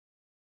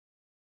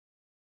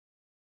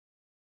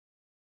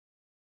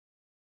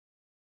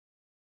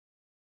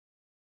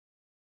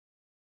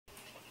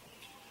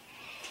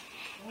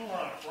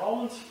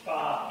Romans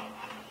 5.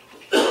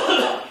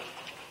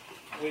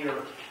 We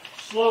are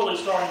slowly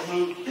starting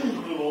to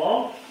move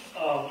along.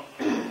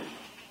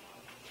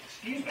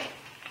 Excuse me.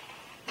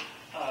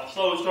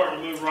 Slowly starting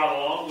to move right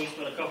along. We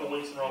spent a couple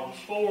weeks in Romans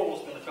 4. We'll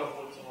spend a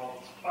couple weeks in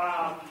Romans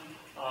 5.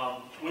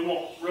 We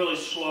won't really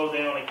slow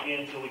down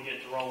again until we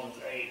get to Romans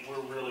 8.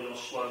 We're really going to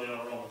slow down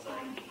at Romans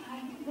 8.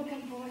 I'm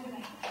looking forward to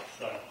that.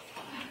 So,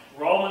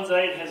 Romans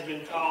 8 has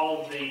been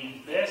called the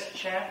best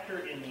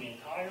chapter in the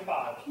entire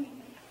Bible.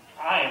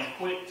 I am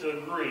quick to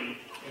agree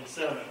in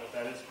sentiment with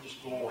that. It's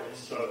just glorious.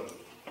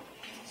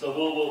 So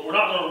we're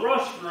not going to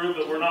rush through,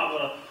 but we're not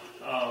going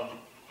to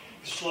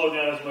slow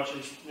down as much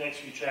these next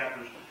few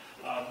chapters.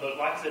 But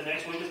like I said,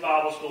 next week is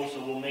Bible school,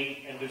 so we'll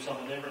meet and do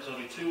something different. So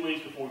it'll be 2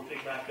 weeks before we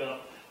pick back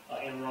up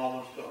in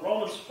Romans. But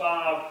Romans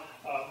 5,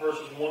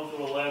 verses 1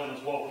 through 11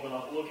 is what we're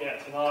going to look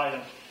at tonight.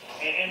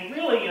 And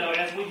really,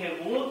 as we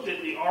have looked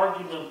at the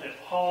argument that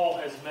Paul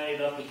has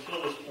made up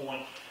until this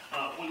point,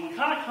 we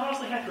kind of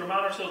constantly have to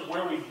remind ourselves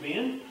where we've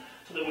been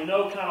so that we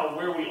know kind of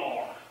where we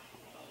are.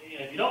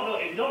 If you don't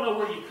know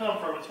where you come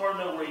from, it's hard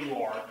to know where you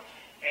are.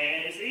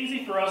 And it's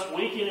easy for us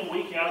week in and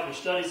week out as we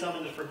study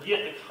something to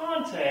forget the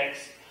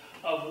context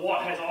of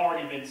what has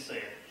already been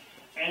said.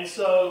 And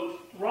so,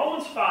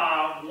 Romans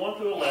 5, 1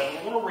 through 11,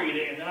 we're going to read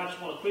it, and then I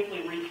just want to quickly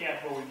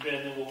recap where we've been,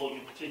 and then we'll look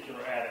in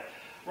particular at it.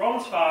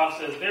 Romans 5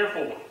 says,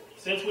 "Therefore,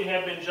 since we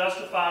have been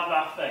justified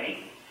by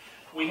faith,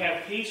 we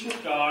have peace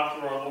with God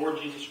through our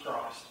Lord Jesus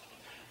Christ.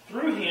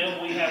 Through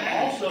Him we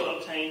have also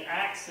obtained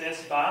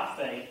access by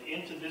faith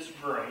into this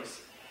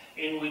grace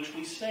in which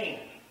we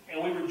stand,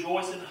 and we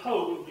rejoice in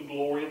hope of the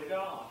glory of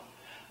God.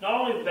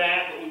 Not only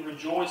that, but we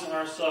rejoice in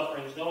our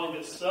sufferings, knowing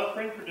that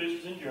suffering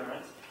produces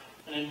endurance,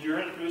 and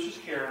endurance produces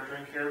character,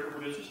 and character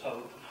produces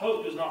hope.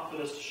 Hope does not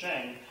put us to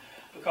shame,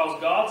 because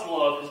God's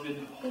love has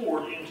been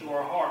poured into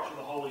our hearts through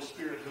the Holy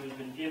Spirit who has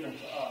been given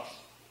to us.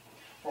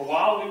 For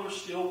while we were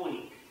still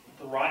weak, at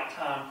the right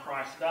time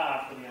Christ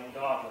died for the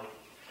ungodly.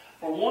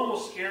 For one will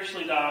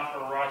scarcely die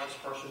for a righteous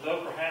person,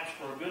 though perhaps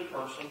for a good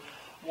person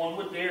one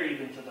would dare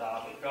even to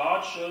die. But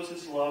God shows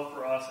His love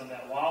for us in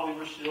that while we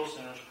were still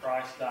sinners,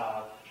 Christ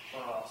died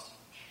for us.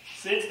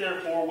 Since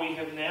therefore we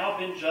have now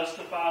been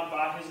justified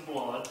by His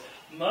blood,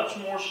 much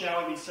more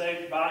shall we be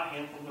saved by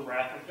Him from the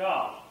wrath of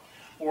God.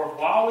 For if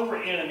while we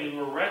were enemies we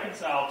were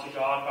reconciled to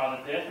God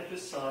by the death of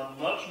His Son,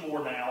 much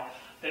more now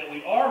that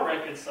we are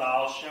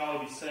reconciled shall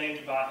we be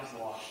saved by His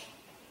life.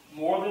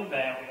 More than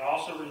that, we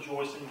also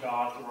rejoice in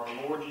God through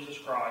our Lord Jesus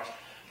Christ,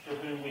 through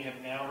whom we have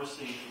now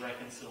received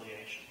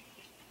reconciliation."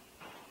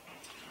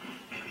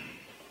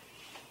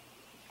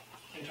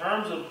 In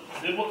terms of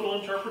biblical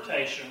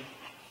interpretation,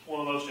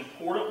 one of the most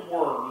important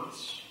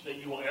words that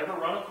you will ever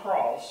run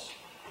across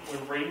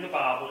when reading the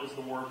Bible is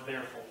the word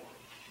 "therefore."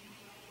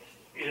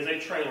 It is a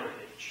trailer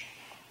hitch.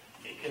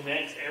 It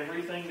connects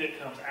everything that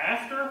comes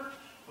after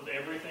with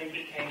everything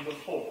that came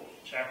before.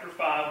 Chapter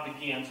 5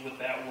 begins with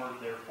that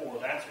word "therefore."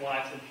 That's why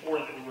it's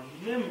important that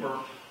we remember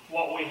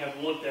what we have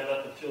looked at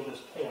up until this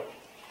point.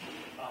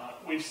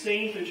 We've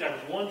seen through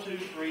chapters 1, 2,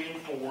 3,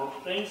 and 4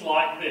 things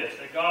like this,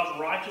 that God's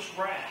righteous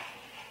wrath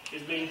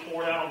is being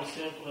poured out on the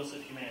sinfulness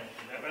of humanity.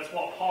 That's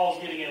what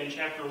Paul's getting at in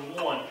chapter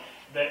 1,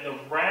 that the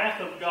wrath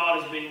of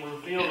God is being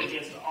revealed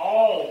against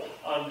all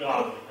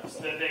ungodliness.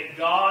 That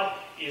God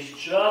is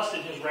just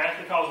in His wrath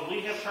because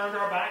we have turned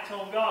our backs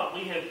on God.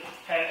 We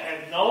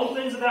have known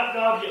things about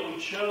God, yet we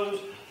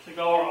chose to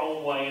go our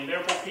own way. And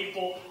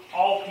therefore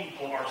all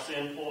people are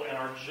sinful and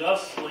are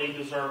justly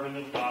deserving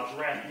of God's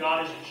wrath.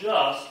 God is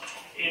just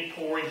in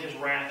pouring His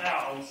wrath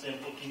out on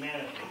sinful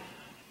humanity.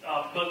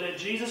 But that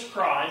Jesus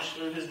Christ,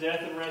 through His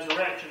death and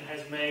resurrection,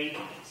 has made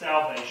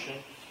salvation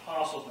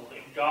possible.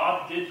 That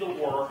God did the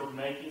work of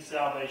making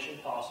salvation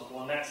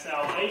possible, and that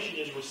salvation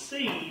is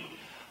received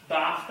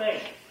by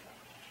faith.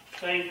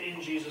 Faith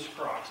in Jesus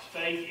Christ.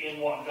 Faith in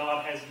what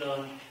God has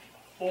done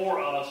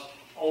for us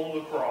on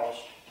the cross.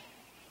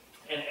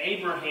 And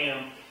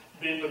Abraham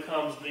then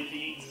becomes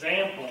the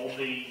example,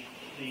 the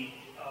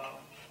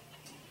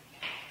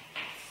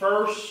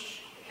first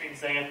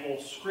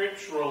example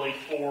scripturally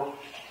for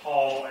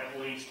Paul,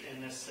 at least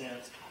in this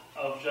sense,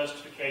 of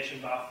justification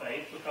by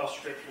faith, because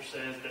Scripture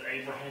says that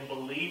Abraham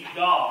believed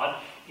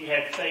God, he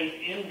had faith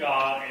in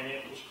God, and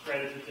it was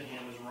credited to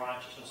him as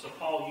righteousness. So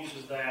Paul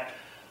uses that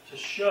to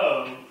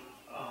show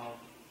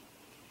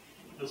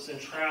the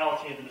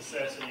centrality and the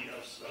necessity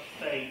of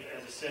faith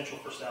as essential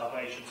for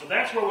salvation. So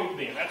that's where we've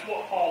been. That's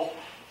what Paul's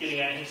getting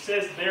at. He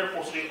says,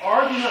 therefore, so the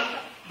argument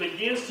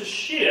begins to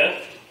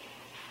shift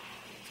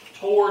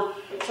toward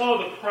some of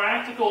the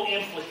practical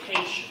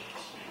implications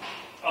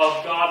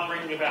of God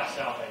bringing about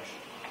salvation.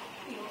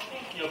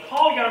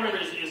 Paul, you got to remember,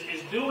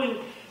 is doing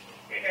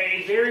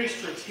a very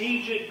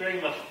strategic, very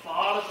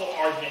methodical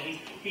argument.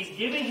 He's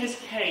giving his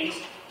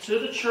case to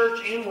the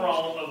church in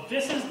Rome of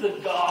this is the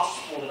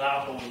gospel that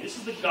I believe. This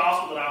is the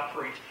gospel that I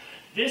preach.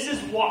 This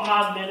is what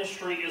my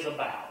ministry is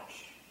about.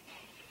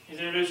 He's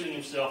introducing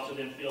himself to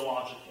them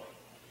theologically.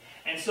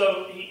 And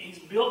so he's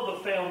built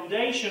the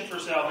foundation for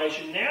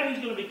salvation. Now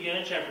he's going to begin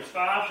in chapters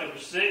 5, chapter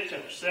 6,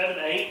 chapter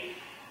 7, 8,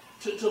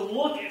 to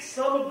look at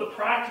some of the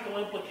practical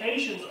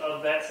implications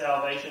of that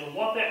salvation and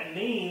what that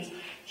means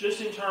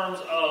just in terms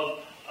of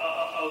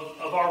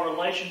our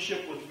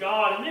relationship with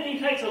God. And then he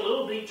takes a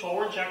little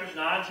detour in chapters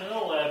 9, 10, and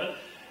 11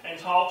 and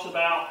talks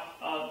about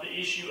the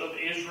issue of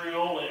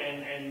Israel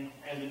and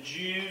the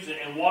Jews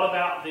and what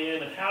about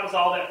them and how does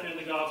all that fit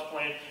into God's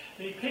plan.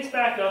 Then he picks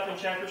back up in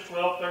chapters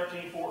 12,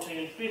 13, 14,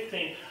 and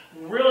 15,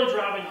 really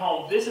driving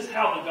home this is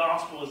how the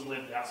gospel is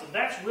lived out. So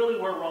that's really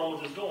where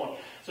Romans is going.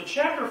 So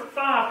chapter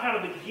 5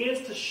 kind of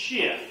begins to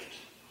shift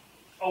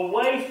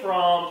away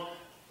from,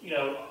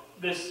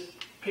 this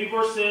people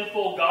are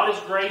sinful, God is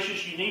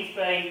gracious, you need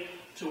faith,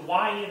 to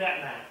why any of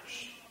that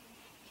matters.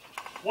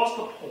 What's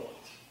the point?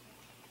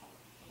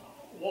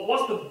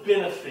 What's the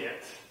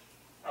benefit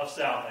of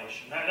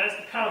salvation? That's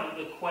kind of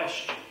the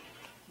question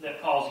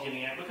that Paul's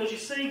getting at. Because you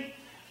see,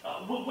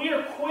 we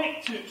are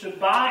quick to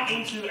buy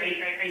into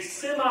a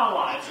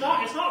semi-lie. It's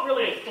not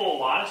really a full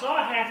lie. It's not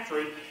a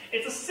half-truth.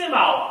 It's a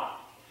semi-lie.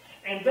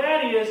 And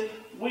that is,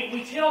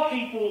 we tell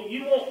people,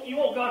 you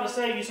want God to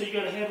save you so you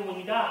go to heaven when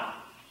you die.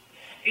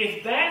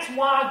 If that's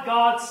why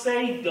God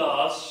saved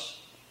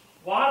us,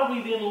 why do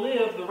we then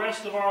live the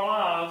rest of our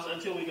lives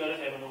until we go to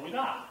heaven when we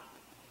die?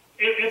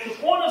 If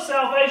the point of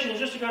salvation is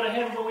just to go to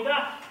heaven when we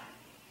die,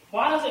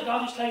 why doesn't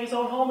God just take His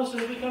own home as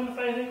soon as we come to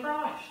faith in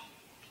Christ?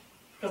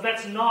 Because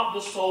that's not the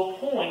sole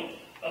point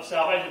of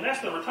salvation. That's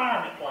the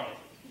retirement plan.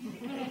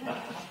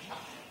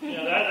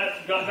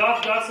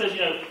 God says,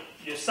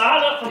 you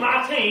sign up for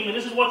my team, and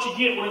this is what you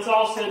get when it's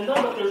all said and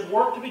done, but there's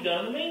work to be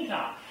done in the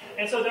meantime.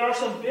 And so there are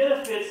some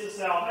benefits to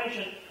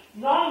salvation,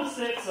 not in the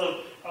sense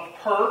of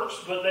perks,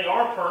 but they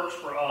are perks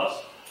for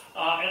us.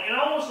 And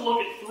I want us to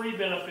look at 3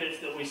 benefits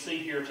that we see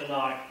here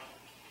tonight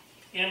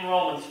in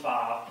Romans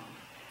 5.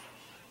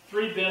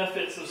 3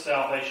 benefits of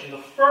salvation. The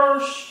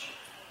first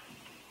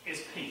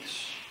is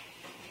peace.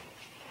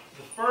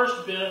 The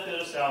first benefit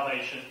of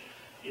salvation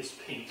is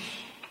peace.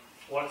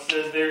 What it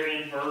says there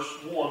in verse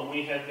 1,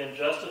 we have been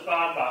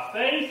justified by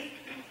faith,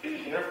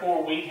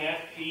 therefore we have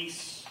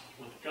peace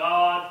with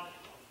God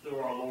through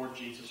our Lord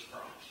Jesus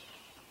Christ.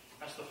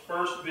 That's the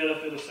first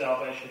benefit of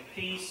salvation,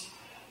 peace,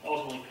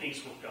 ultimately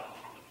peace with God.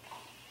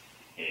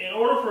 In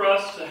order for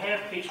us to have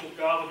peace with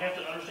God, we have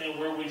to understand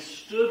where we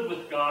stood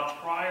with God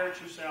prior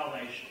to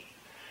salvation.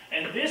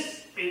 And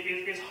this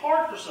is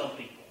hard for some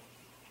people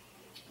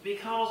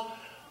because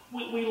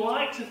we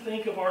like to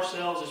think of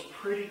ourselves as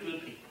pretty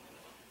good people,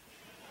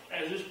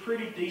 as just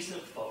pretty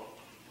decent folk.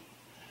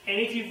 And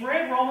if you've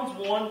read Romans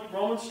 1,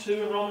 Romans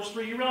 2, and Romans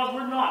 3, you realize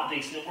we're not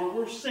decent.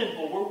 We're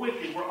sinful. We're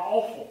wicked. We're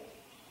awful.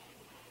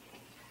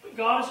 But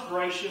God is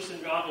gracious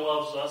and God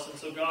loves us, and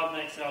so God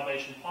makes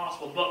salvation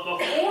possible. But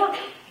before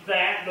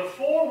that,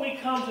 before we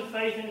come to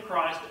faith in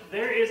Christ,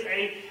 there is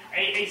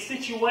a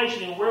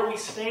situation in where we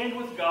stand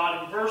with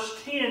God. And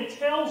verse 10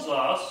 tells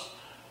us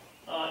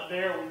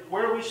there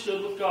where we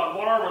stood with God,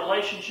 what our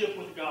relationship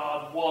with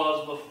God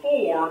was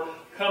before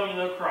coming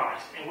to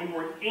Christ. And we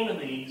were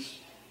enemies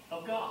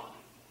of God.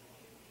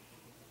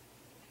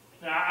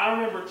 Now, I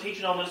remember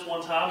teaching on this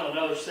one time in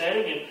another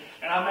setting,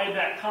 and I made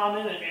that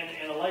comment,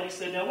 and a lady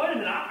said, now wait a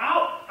minute,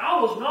 I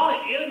was not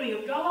an enemy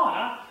of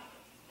God.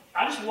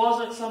 I just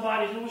wasn't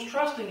somebody who was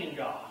trusting in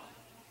God.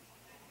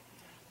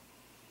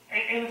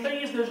 And the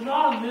thing is, there's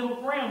not a middle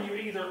ground. You're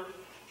either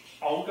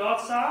on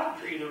God's side,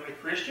 you're either a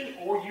Christian,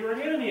 or you're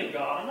an enemy of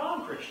God, a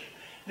non-Christian.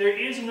 There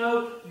is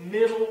no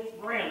middle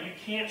ground. You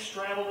can't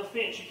straddle the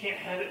fence. You can't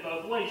have it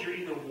both ways. You're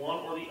either one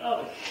or the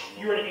other.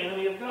 You're an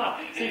enemy of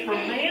God. See, from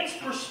man's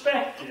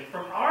perspective,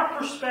 from our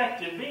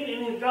perspective, being an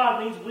enemy of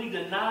God means we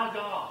deny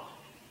God.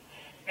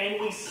 And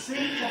we seek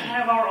to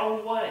have our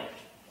own way.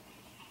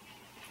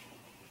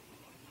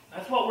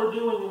 That's what we're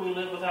doing when we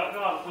live without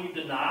God. We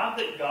deny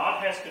that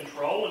God has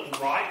control and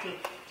right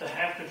to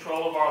have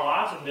control of our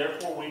lives, and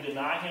therefore we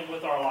deny Him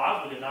with our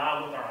lives. We deny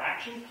Him with our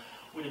actions.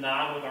 We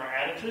deny Him with our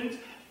attitudes.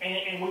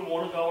 And we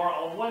want to go our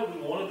own way.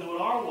 We want to do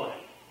it our way.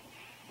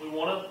 We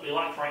want to be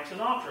like Frank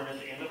Sinatra and at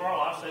the end of our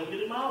life say we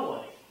did it my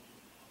way.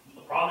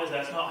 The problem is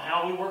that's not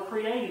how we were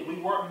created. We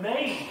weren't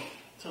made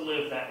to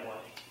live that way.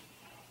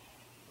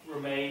 We were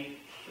made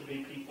to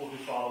be people who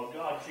follow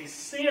God. See,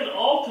 sin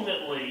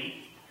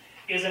ultimately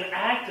is an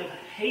act of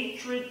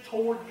hatred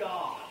toward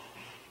God.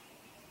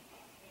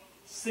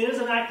 Sin is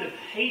an act of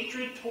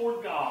hatred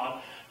toward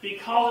God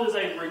because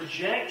it is a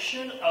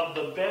rejection of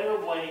the better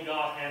way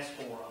God has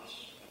for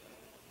us.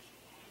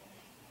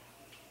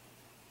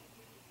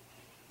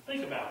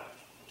 Think about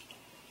it.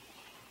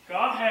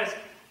 God has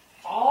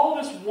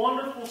all this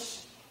wonderful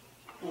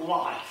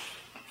life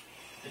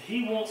that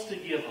He wants to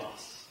give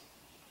us.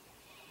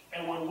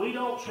 And when we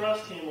don't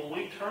trust Him, when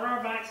we turn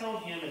our backs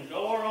on Him and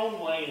go our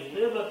own way and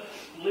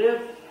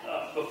live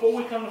before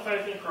we come to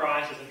faith in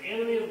Christ as an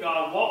enemy of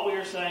God, what we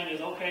are saying is,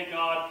 okay,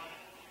 God,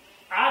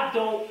 I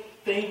don't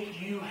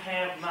think You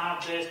have my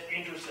best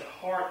interests at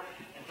heart,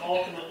 and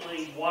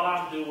ultimately what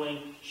I'm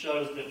doing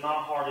shows that my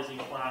heart is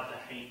inclined to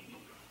hate You.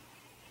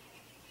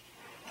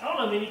 I don't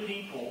know many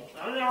people,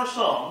 I mean there are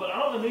some, but I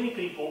don't know many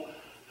people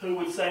who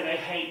would say they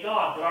hate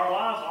God, but our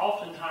lives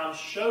oftentimes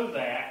show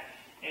that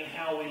in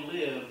how we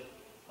live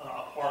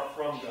apart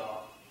from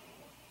God.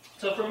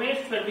 So from man's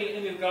perspective, being an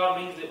enemy of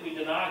God means that we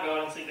deny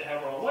God and seek to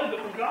have our own way. But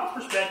from God's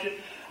perspective,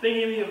 being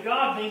an enemy of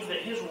God means that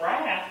His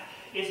wrath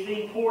is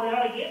being poured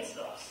out against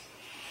us.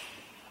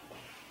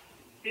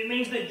 It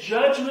means that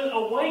judgment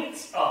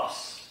awaits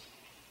us.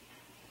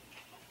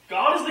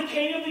 God is the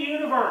King of the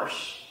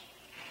universe.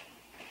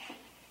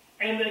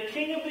 And the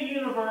King of the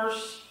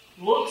universe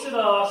looks at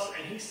us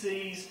and He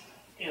sees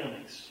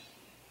enemies.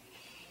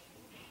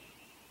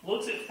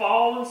 Looks at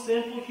fallen,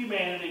 sinful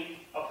humanity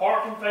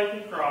apart from faith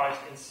in Christ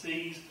and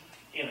sees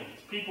enemies.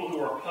 People who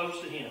are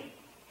opposed to Him.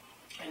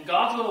 And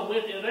God's going to win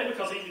at the end of the day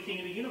because He's the King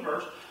of the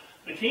universe.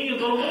 The King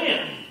is going to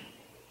win.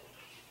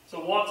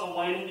 So what's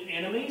awaiting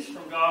enemies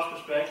from God's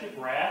perspective?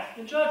 Wrath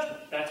and judgment.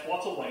 That's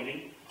what's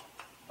awaiting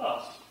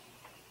us.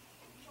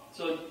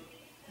 So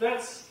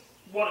that's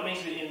what it means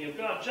to be an enemy of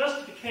God.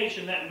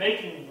 Justification, that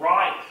making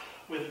right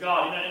with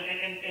God. You know,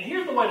 and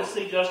here's the way to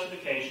see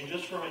justification,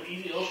 just from an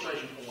easy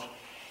illustration point,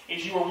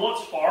 is you were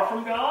once far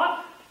from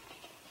God,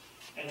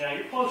 and now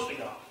you're close to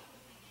God.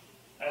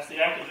 That's the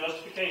act of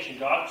justification.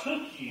 God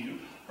took you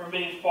from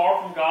being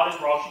far from God and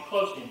brought you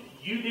close to Him.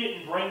 You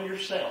didn't bring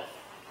yourself.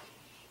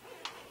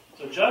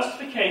 So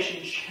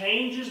justification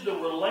changes the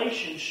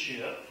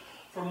relationship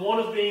from one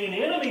of being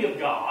an enemy of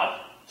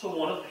God to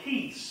one of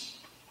peace.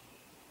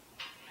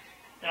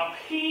 Now,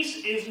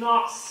 peace is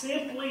not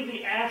simply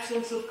the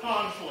absence of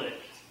conflict.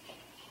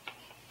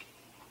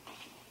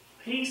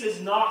 Peace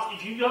is not,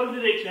 if you go to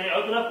the dictionary,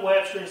 open up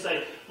Webster and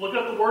say, look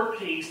up the word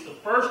peace, the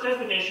first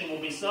definition will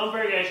be some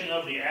variation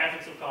of the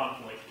absence of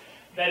conflict.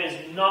 That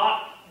is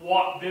not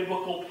what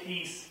biblical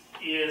peace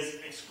is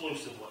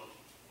exclusively.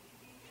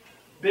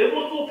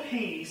 Biblical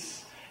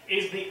peace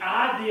is the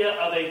idea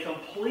of a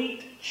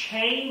complete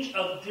change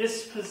of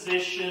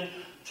disposition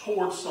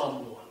towards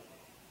someone.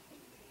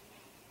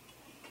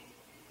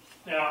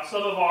 Now,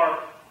 some of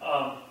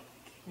our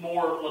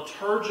more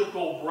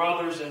liturgical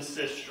brothers and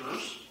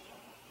sisters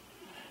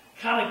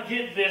kind of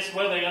get this,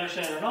 whether they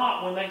understand it or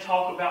not, when they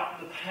talk about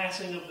the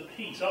passing of the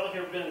peace. I don't know if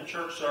you've ever been in a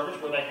church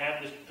service where they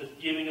have the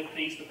giving of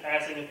peace, the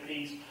passing of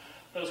peace,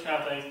 those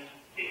kind of things.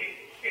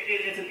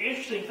 It's an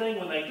interesting thing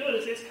when they do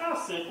it. It's kind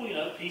of simple,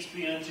 peace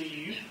be unto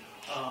you,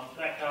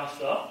 that kind of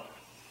stuff.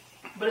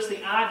 But it's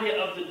the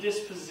idea of the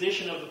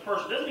disposition of the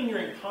person. It doesn't mean you're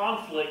in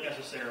conflict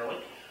necessarily,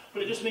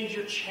 but it just means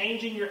you're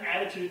changing your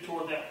attitude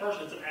toward that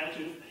person. It's an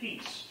attitude of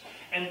peace.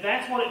 And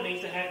that's what it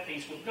means to have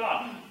peace with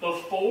God.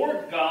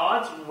 Before,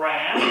 God's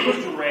wrath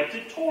was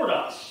directed toward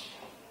us.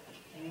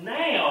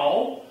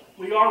 Now,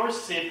 we are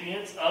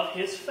recipients of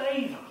His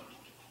favor.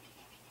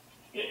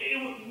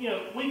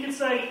 We can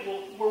say,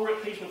 well, we're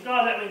at peace with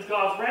God. That means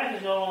God's wrath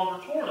is no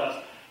longer toward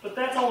us. But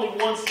that's only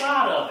one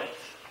side of it.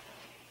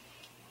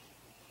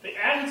 The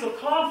absence of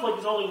conflict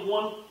is only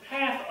one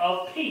half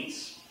of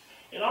peace.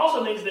 It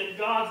also means that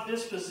God's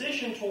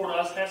disposition toward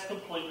us has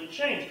completely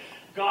changed.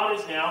 God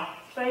is now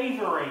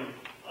favoring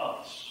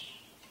us.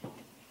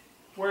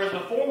 Whereas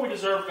before we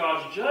deserved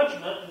God's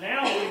judgment,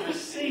 now we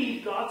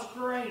receive God's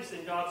grace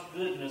and God's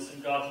goodness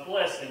and God's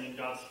blessing and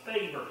God's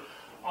favor.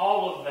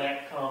 All of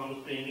that comes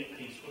with being at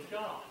peace with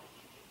God.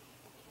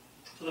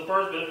 So the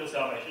first benefit of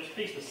salvation is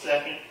peace. The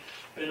second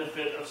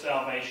benefit of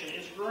salvation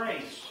is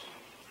grace.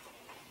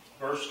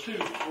 Verse 2,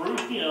 through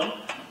Him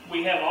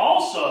we have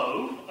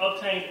also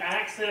obtained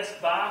access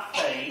by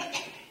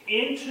faith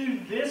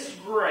into this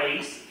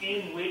grace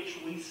in which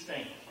we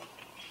stand.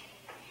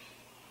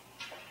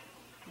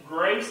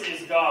 Grace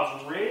is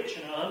God's rich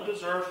and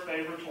undeserved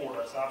favor toward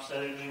us. I've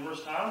said it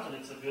numerous times, and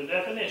it's a good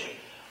definition.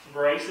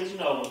 Grace is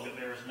knowing that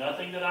there is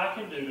nothing that I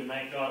can do to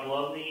make God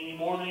love me any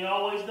more than He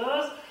always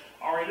does,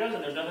 or He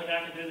doesn't. There's nothing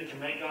I can do that can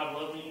make God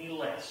love me any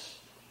less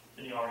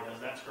than He already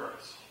does. That's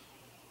grace.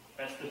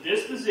 That's the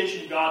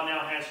disposition God now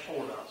has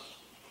toward us.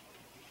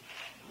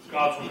 It's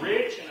God's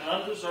rich and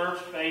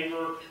undeserved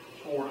favor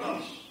toward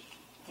us.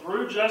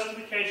 Through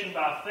justification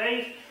by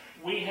faith,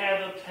 we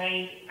have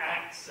obtained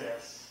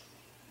access.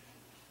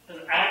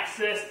 There's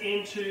access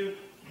into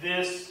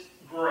this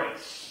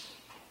grace.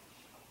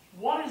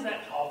 What is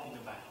that talking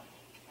about?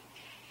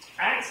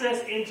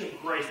 Access into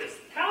grace. It's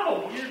kind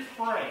of a weird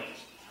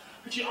phrase,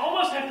 but you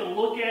almost have to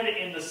look at it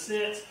in the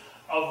sense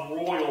of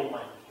royal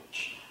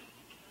language.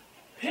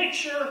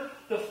 Picture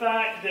the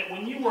fact that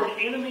when you were an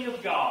enemy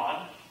of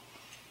God,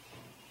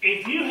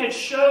 if you had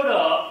showed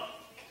up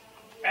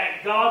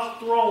at God's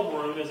throne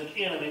room as an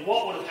enemy,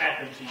 what would have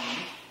happened to you?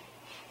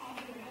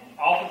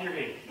 Off with your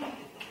head.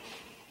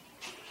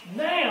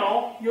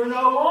 Now, you're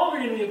no longer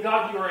an enemy of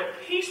God. You're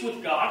at peace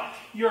with God.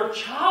 You're a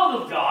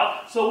child of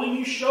God. So when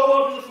you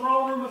show up to the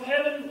throne room of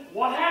heaven,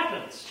 what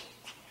happens?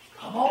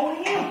 Come on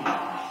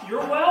in.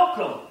 You're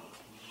welcome.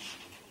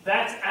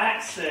 That's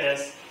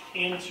access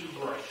into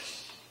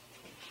grace.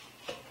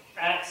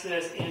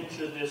 Access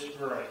into this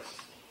grace.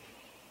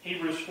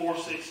 Hebrews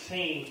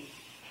 4:16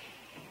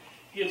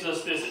 gives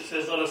us this. It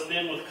says, let us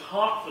then with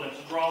confidence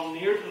draw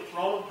near to the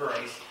throne of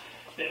grace,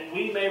 that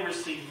we may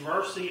receive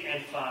mercy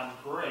and find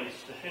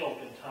grace to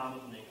help in time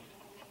of need.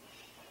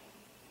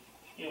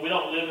 we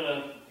don't live in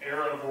an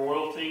era of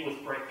royalty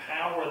with great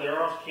power. There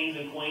are kings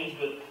and queens,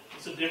 but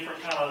it's a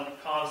different kind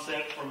of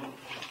concept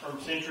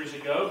from centuries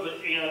ago. But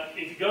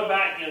if you go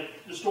back,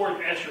 the story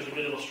of Esther is a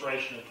good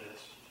illustration of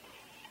this.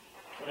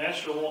 When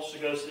Esther wants to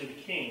go see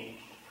the king,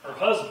 her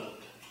husband,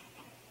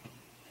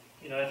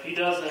 if he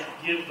doesn't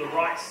give the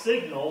right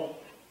signal,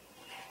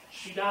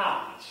 she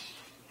dies.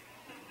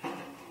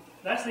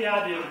 That's the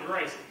idea of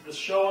grace, the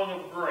showing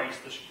of grace,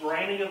 the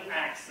granting of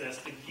access,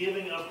 the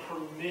giving of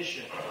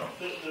permission,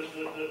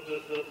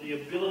 the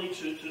ability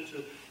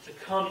to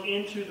come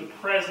into the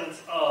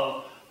presence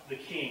of the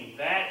King.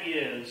 That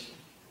is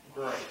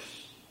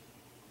grace.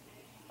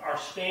 Our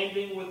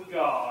standing with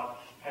God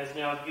has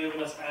now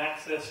given us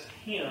access to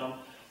Him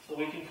so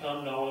we can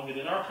come knowing that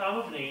in our time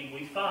of need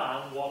we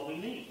find what we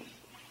need,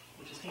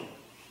 which is Him.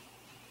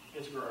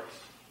 It's grace.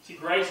 See,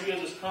 grace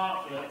gives us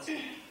confidence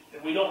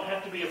that we don't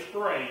have to be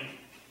afraid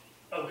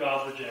of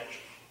God's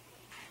rejection.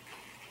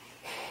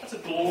 That's a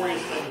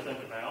glorious thing to think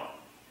about.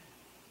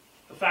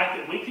 The fact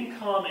that we can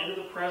come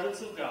into the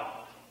presence of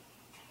God,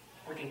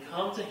 we can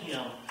come to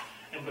Him,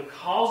 and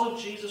because of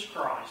Jesus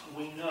Christ,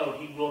 we know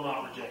He will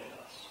not reject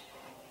us.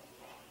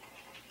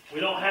 We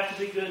don't have to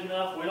be good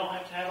enough. We don't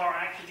have to have our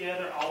act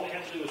together. All we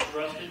have to do is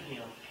trust in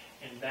Him,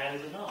 and that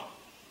is enough.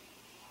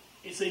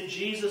 It's that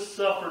Jesus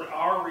suffered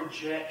our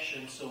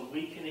rejection so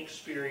we can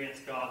experience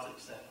God's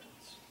acceptance.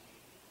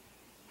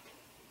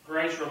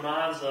 Grace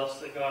reminds us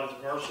that God is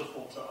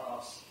merciful to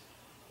us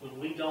when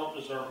we don't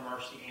deserve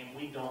mercy, and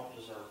we don't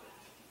deserve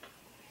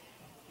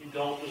it. We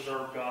don't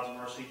deserve God's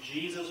mercy.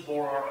 Jesus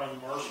bore our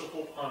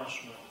unmerciful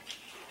punishment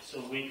so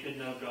we could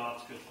know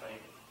God's good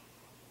favor.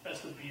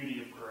 That's the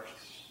beauty of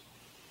grace.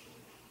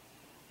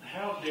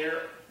 How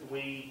dare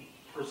we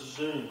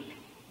presume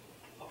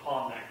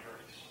upon that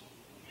grace?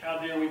 How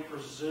dare we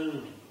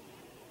presume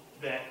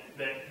that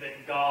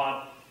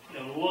God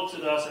looks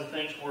at us and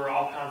thinks we're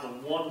all kinds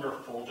of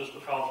wonderful just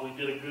because we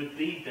did a good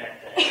deed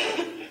that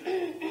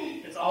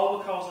day? It's all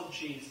because of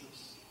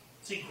Jesus.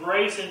 See,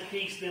 grace and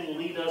peace then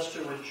lead us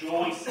to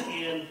rejoice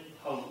in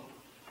hope.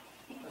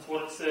 That's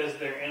what it says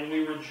there. And we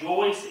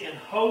rejoice in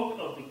hope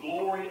of the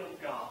glory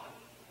of God.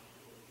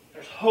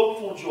 There's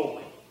hopeful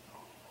joy.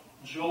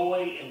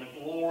 Joy in the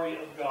glory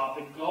of God.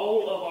 The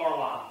goal of our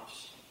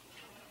lives,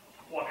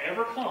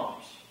 whatever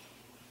comes,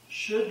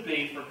 should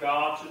be for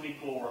God to be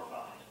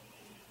glorified.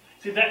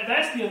 See,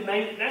 that's the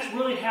amazing. That's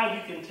really how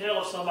you can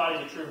tell if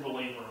somebody's a true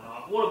believer or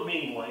not. One of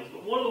many ways,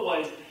 but one of the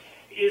ways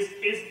is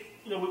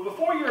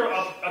before you're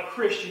a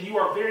Christian, you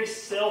are very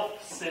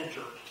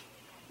self-centered.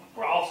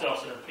 We're all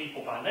self-centered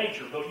people by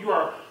nature, but you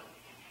are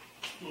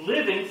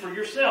living for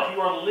yourself.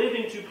 You are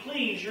living to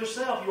please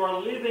yourself. You are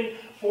living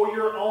for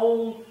your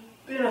own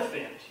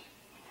benefit.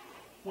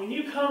 When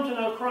you come to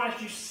know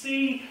Christ, you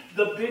see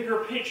the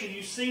bigger picture.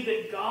 You see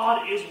that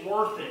God is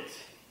worth it.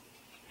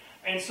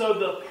 And so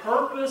the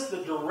purpose,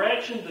 the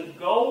direction, the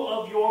goal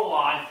of your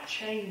life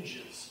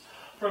changes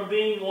from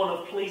being one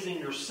of pleasing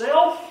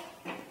yourself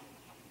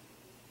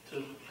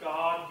to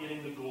God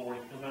getting the glory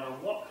no matter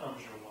what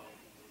comes your way.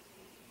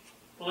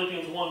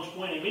 Philippians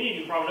 1:20. Many of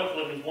you probably know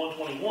Philippians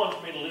 1:21.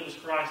 For me to live is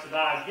Christ, to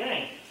die is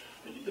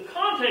gain. The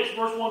context of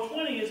verse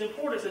 120 is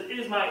important. It says, it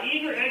is my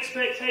eager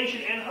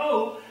expectation and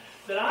hope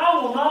that I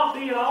will not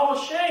be at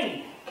all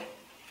ashamed,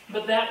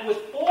 but that with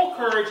full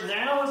courage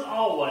now as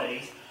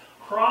always,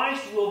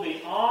 Christ will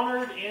be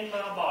honored in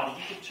my body.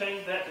 You could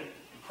change that to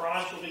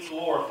Christ will be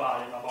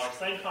glorified in my body.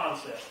 Same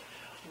concept.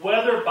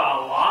 Whether by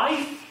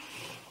life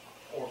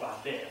or by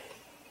death.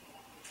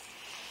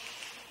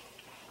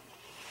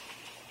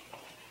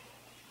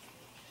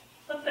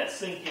 Let that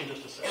sink in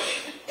just a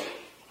second.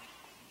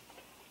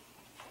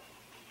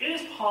 It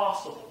is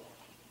possible,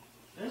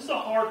 and this is a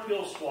hard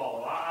pill to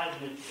swallow, I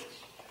admit this.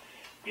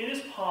 It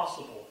is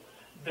possible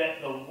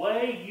that the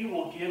way you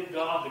will give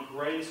God the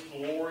greatest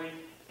glory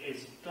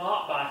is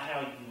not by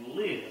how you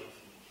live,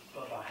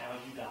 but by how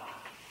you die.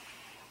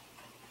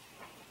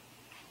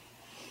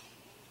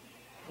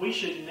 We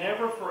should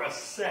never for a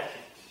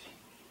second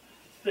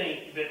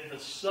think that the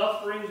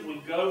sufferings we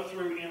go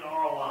through in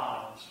our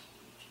lives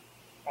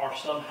are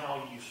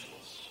somehow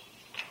useless.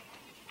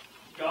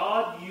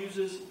 God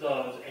uses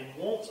those and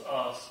wants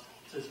us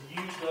to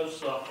use those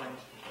sufferings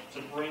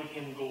to bring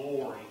Him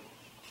glory,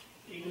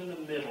 even in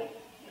the middle,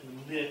 in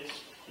the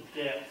midst,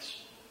 the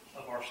depths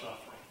of our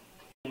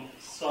suffering.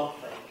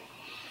 Something.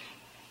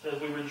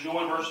 As we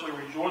rejoice, verse 3,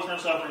 rejoice in our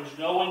sufferings,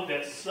 knowing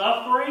that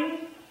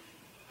suffering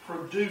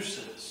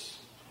produces.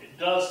 It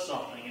does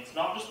something. It's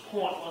not just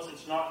pointless.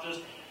 It's not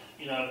just,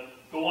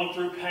 going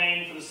through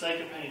pain for the sake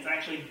of pain. It's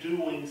actually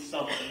doing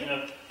something.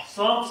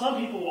 Some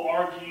people will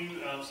argue,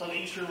 some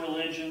Eastern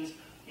religions,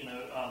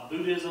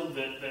 Buddhism,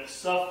 that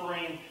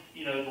suffering,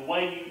 the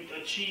way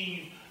you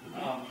achieve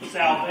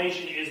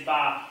salvation is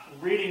by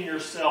ridding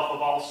yourself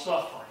of all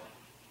suffering.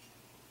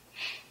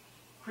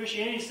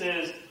 Christianity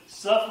says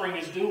suffering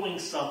is doing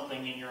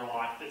something in your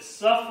life. That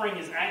suffering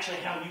is actually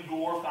how you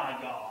glorify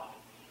God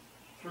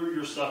through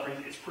your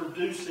suffering. It's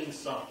producing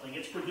something.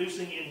 It's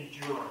producing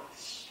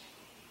endurance,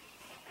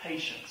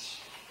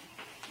 patience,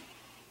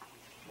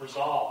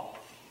 resolve,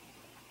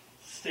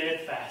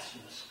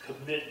 steadfastness,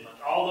 commitment.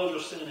 All those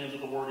are synonyms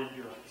of the word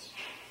endurance.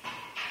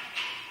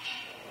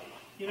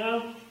 You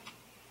know,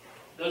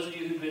 those of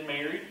you who've been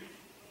married,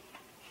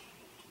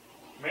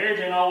 marriage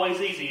ain't always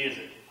easy, is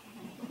it?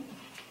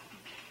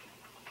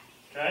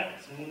 Okay?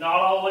 It's not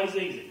always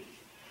easy.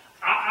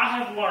 I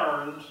have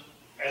learned,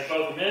 as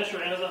both a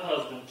minister and as a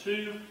husband,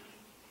 two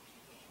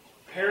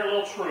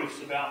parallel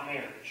truths about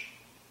marriage.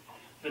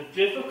 The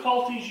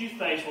difficulties you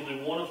face will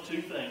do one of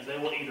two things. They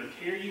will either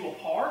tear you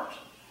apart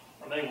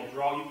or they will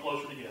draw you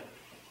closer together.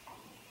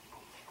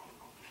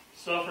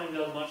 Suffering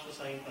does much the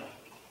same thing.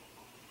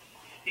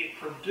 It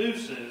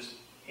produces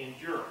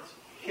endurance,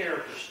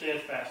 character,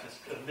 steadfastness,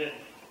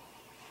 commitment.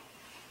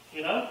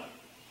 You know?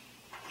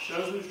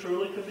 Shows who's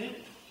truly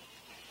committed.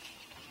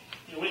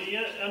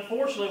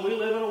 Unfortunately, we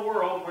live in a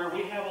world where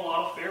we have a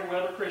lot of fair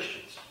weather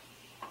Christians.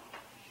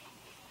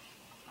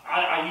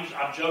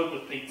 I joke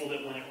with people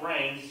that when it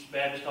rains,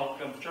 Baptists don't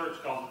come to church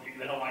because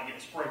they don't like getting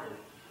sprinkled.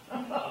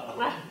 That's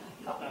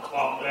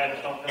why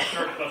Baptists don't come to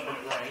church much when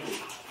it rains.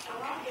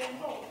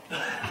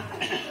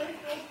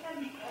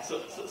 So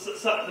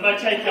it may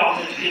take y'all a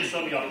minute to get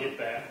some of y'all to get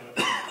that.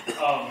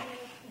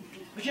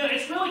 But you know,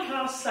 it's really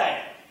kind of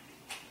sad.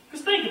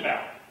 Because think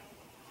about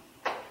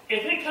it.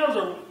 If it comes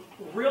a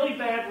really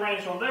bad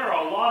rainstorm, there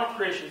are a lot of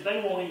Christians,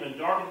 they won't even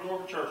darken the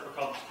door of church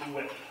because it's too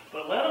wet.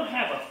 But let them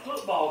have a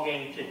football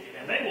game ticket,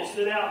 and they will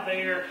sit out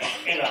there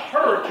in a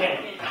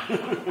hurricane.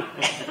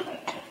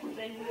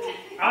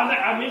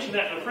 I mentioned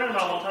that to a friend of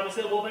mine one time. He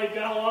said, well, they've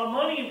got a lot of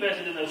money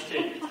invested in those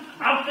tickets.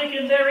 I'm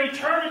thinking their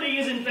eternity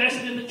is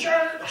invested in the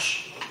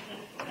church.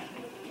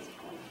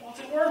 What's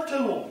it worth to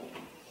them?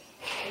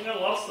 They've got a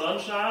lot of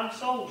sunshine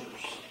soldiers.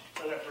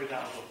 Say that 3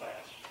 times real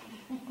fast.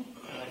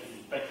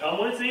 They come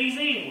when it's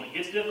easy, and when it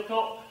gets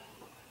difficult.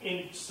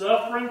 And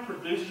suffering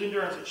produces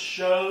endurance. It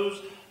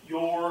shows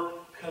your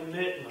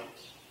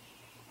commitment.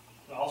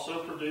 It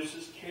also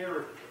produces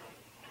character.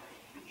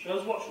 It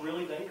shows what's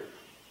really there.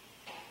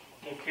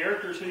 And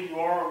character is who you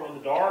are in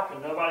the dark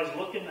and nobody's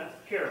looking. That's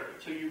character.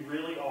 It's who you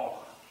really are.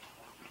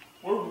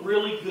 We're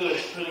really good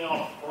at putting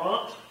on a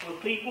front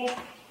with people.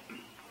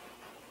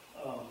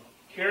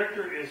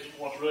 Character is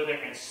what's really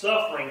there, and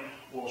suffering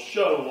will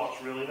show what's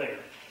really there.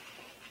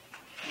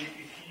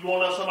 You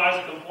want to know somebody's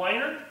a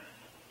complainer?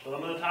 Put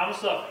them in the time of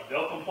suffering.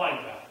 They'll complain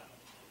about it.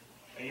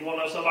 And you want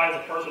to know somebody's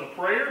a person of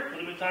prayer? Put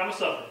them in the time of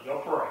suffering. They'll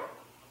pray.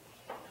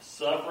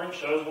 Suffering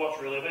shows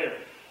what's really there.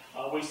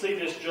 We see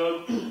this,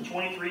 Job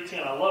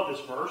 23:10. I love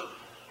this verse.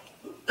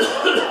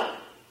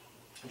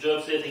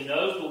 Job says, he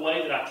knows the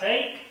way that I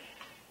take,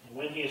 and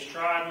when he has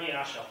tried me,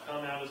 I shall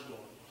come out as gold.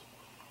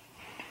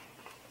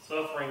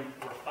 Suffering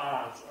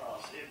refines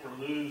us. It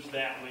removes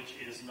that which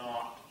is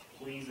not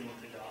pleasing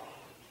to God.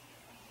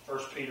 1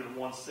 Peter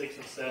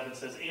 1:6-7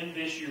 says, in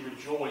this you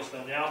rejoice,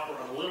 though now for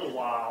a little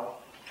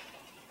while,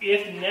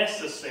 if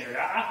necessary.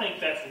 I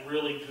think that's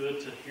really good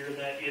to hear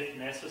that, if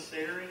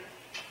necessary.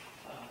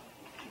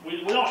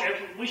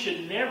 We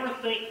should never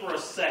think for a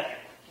second.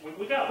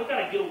 We got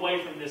to get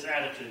away from this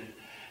attitude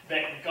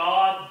that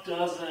God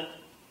doesn't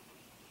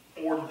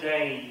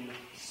ordain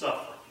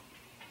suffering.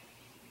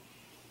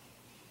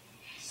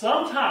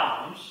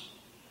 Sometimes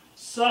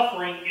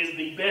suffering is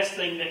the best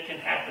thing that can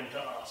happen to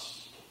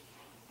us.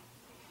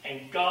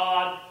 And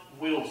God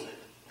wills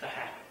it to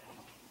happen.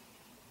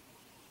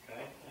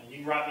 Okay? And you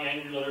can write me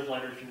angry letters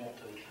later if you want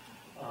to.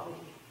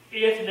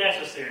 If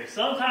necessary.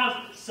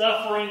 Sometimes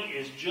suffering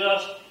is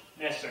just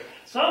necessary.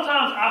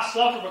 Sometimes I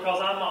suffer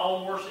because I'm my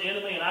own worst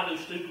enemy and I do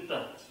stupid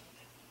things.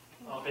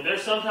 Okay,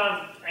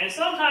 sometimes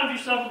you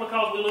suffer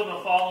because we live in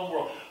a fallen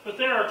world. But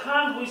there are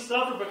times we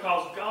suffer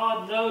because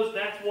God knows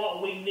that's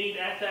what we need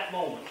at that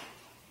moment.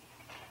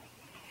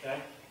 Okay?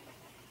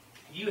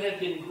 You have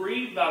been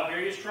grieved by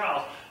various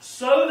trials,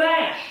 so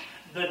that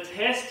the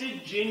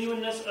tested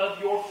genuineness of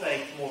your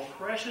faith, more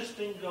precious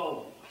than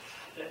gold,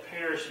 that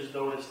perishes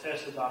though it is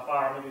tested by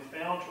fire, may be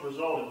found to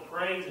result in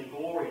praise and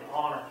glory and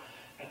honor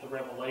at the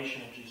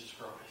revelation of Jesus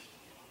Christ.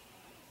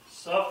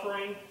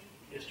 Suffering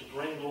is to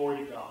bring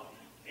glory to God.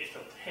 It's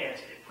a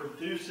test. It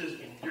produces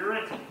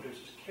endurance, it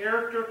produces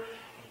character,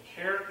 and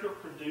character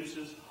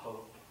produces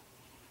hope.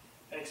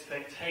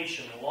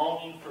 Expectation,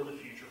 longing for the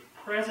future.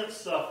 Present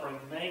suffering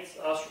makes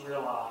us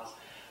realize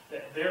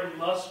that there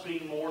must be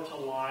more to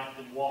life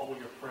than what we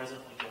are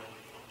presently going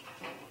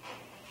through.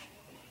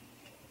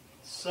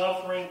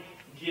 Suffering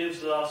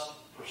gives us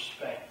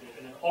perspective,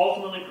 and it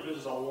ultimately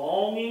produces a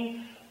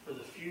longing for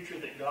the future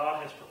that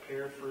God has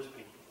prepared for His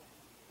people.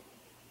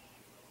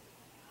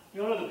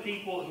 You know the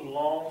people who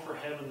long for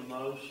heaven the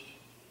most?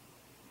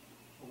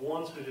 The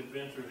ones who have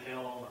been through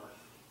hell on earth.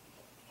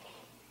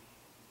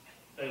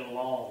 They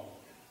long,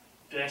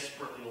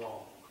 desperately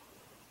long,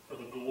 for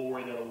the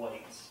glory that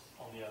awaits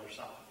on the other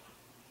side.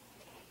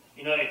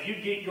 You know, if you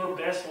get your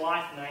best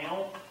life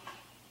now,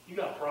 you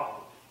got a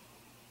problem.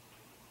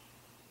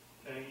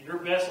 Okay? Your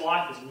best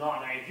life is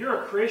not now. If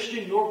you're a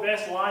Christian, your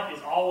best life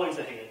is always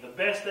ahead. The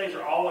best days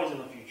are always in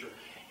the future.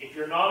 If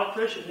you're not a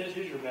Christian, this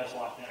is your best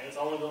life now. It's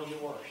only going to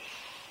get worse.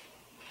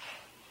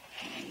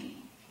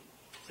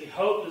 See,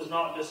 hope does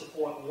not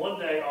disappoint. One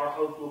day our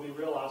hope will be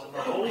realized. And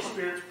the Holy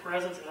Spirit's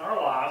presence in our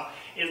lives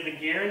is the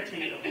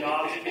guarantee of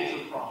God's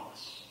future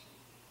promise.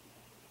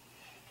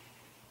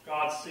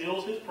 God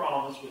seals His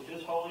promise with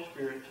His Holy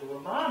Spirit to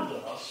remind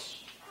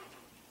us,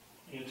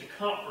 to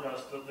comfort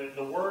us.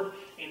 The word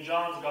in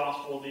John's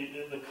Gospel,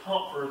 the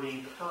comforter, the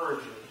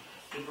encourager.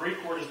 The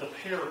Greek word is the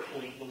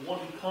paraclete, the one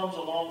who comes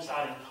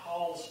alongside and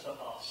calls to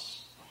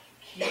us.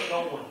 Keep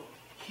going.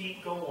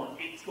 Keep going.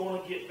 It's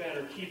going to get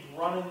better. Keep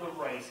running the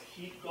race.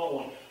 Keep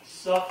going.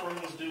 Suffering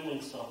is doing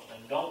something.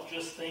 Don't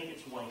just think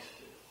it's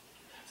wasted.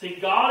 See,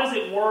 God is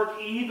at work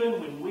even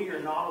when we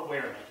are not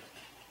aware of it.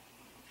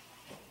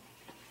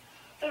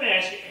 Let me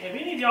ask you, have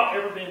any of y'all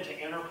ever been to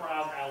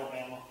Enterprise,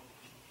 Alabama?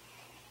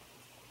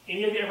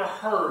 Any of you ever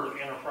heard of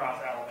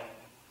Enterprise, Alabama?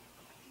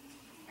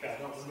 Okay.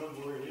 I don't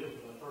remember where it is,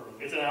 but I've heard of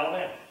it. It's in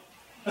Alabama.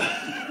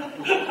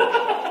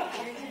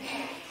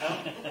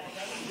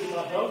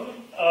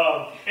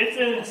 It's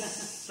in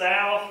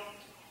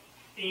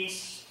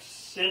southeast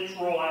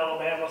central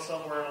Alabama,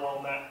 somewhere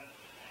along that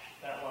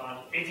line.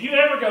 If you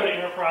ever go to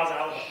Enterprise,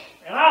 Alabama,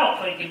 and I don't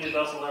think any of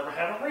us will ever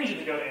have a reason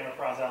to go to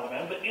Enterprise,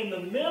 Alabama, but in the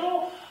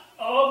middle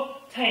of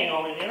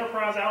town in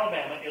Enterprise,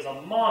 Alabama is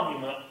a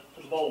monument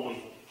to the boll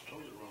weevil.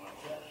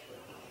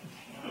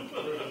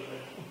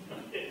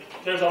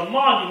 There's a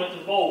monument to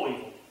the boll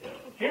weevil.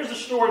 Here's the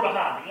story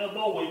behind it. The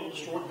boll weevil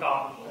destroyed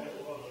cotton.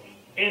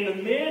 In the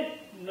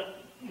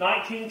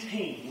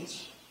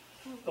mid-19-teens,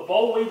 the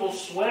boll weevil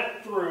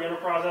swept through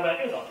Enterprise, Alabama.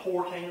 It was a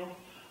poor town.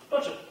 A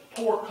bunch of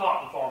poor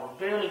cotton farmers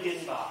barely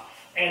getting by.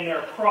 And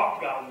their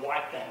crop got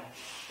wiped out.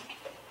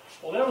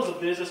 Well, there was a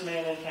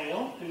businessman in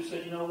town who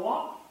said, you know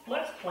what?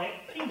 Let's plant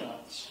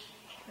peanuts.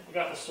 We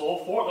got the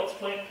soil for it. Let's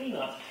plant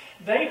peanuts.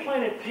 They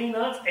planted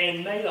peanuts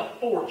and made a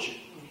fortune.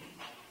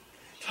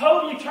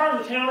 Totally turned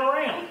the town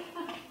around.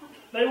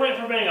 They went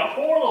from being a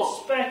poor little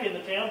speck in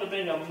the town to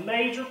being a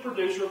major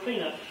producer of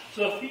peanuts.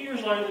 So a few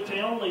years later, the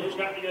town leaders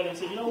got together and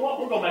said, you know what?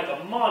 We're going to make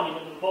a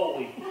monument to the boll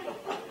weevil.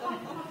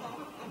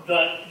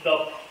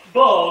 The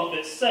bug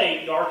that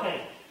saved our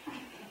town.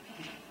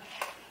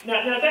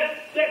 Now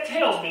that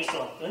tells me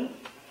something.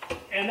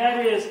 And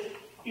that is,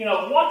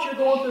 what you're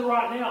going through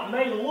right now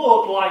may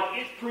look like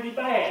it's pretty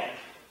bad.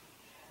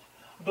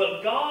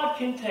 But God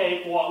can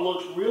take what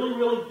looks really,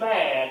 really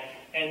bad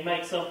and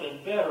make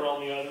something better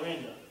on the other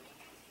end of it.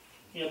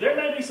 There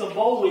may be some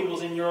boll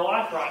weevils in your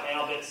life right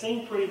now that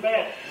seem pretty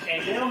bad.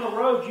 And down the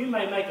road, you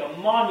may make a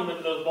monument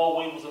to those boll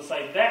weevils and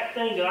say, that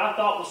thing that I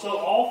thought was so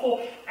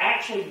awful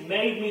actually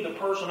made me the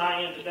person I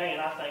am today,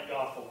 and I thank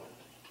God for it.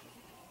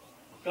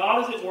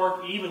 God is at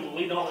work even when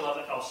we don't realize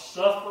it, because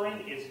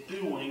suffering is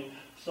doing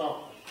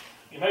something.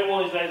 Maybe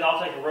one of these days I'll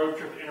take a road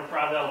trip to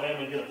Enterprise, Alabama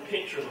and get a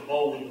picture of the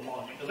boll weevil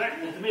monument.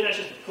 Because to me, that's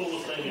just the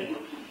coolest thing ever.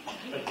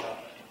 Think about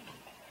that.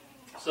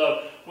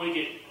 So we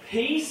get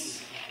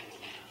peace,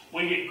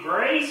 we get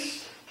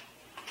grace,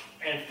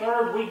 and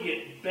third, we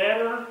get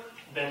better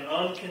than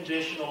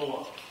unconditional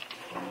love.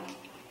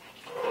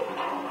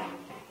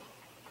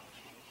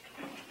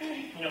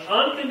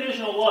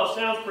 Unconditional love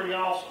sounds pretty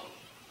awesome.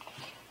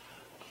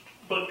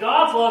 But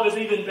God's love is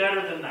even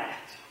better than that.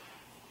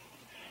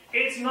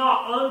 It's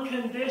not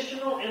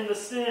unconditional in the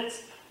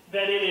sense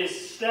that it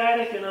is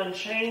static and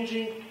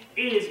unchanging.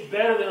 It is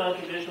better than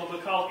unconditional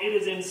because it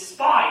is in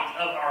spite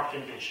of our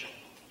condition.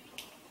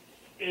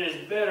 It is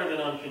better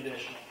than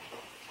unconditional.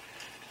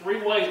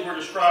 3 ways we're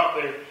described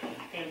there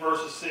in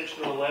verses 6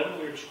 through 11.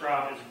 We are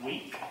described as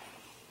weak.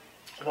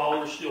 While we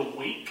were still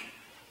weak,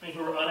 it means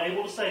we were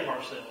unable to save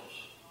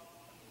ourselves.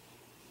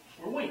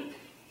 We're weak.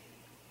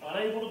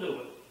 Unable to do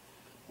it.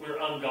 We're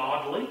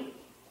ungodly,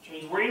 which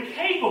means we're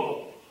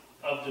incapable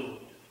of doing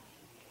it.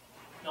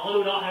 Not only do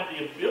we not have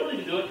the ability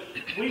to do it,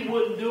 we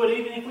wouldn't do it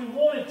even if we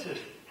wanted to.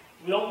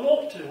 We don't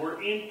want to. We're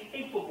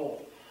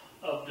incapable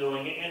of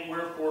doing it. And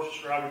we're, of course,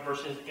 described in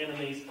verse 10 as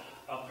enemies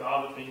of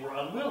God, which means we're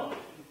unwilling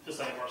to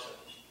save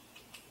ourselves.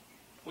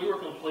 We were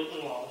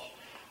completely lost.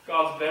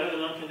 God's better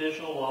than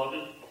unconditional love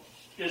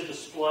is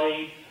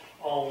displayed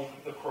on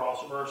the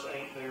cross. Verse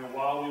 8 there,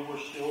 while we were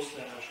still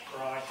sinners,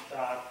 Christ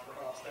died for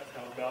us. That's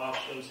how God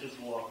shows His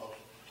love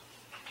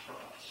for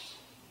us.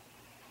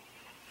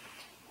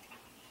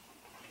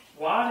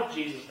 Why did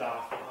Jesus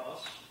die for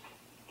us?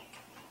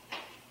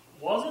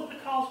 Wasn't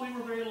because we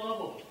were very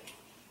lovable.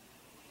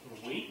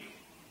 We're weak,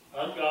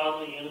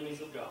 ungodly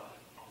enemies of God.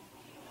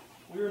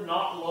 We are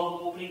not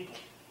lovable people.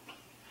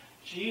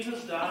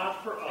 Jesus died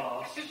for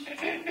us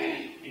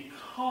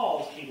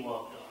because He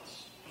loved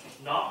us,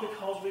 not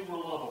because we were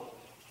lovable.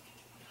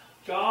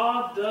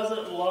 God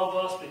doesn't love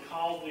us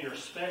because we are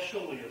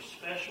special. We are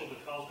special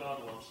because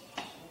God loves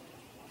us.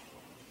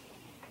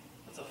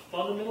 That's a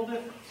fundamental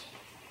difference.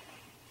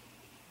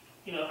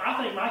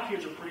 I think my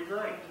kids are pretty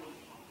great.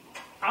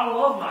 I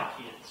love my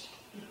kids.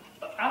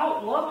 But I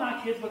don't love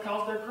my kids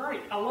because they're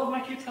great. I love my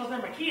kids because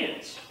they're my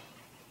kids.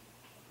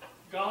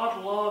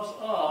 God loves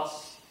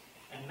us,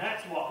 and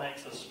that's what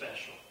makes us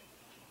special.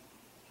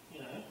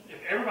 If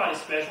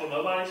everybody's special,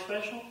 nobody's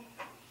special.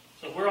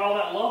 So if we're all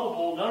that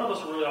lovable, none of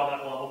us are really all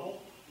that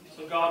lovable.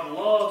 So God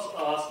loves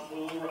us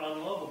when we were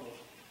unlovable.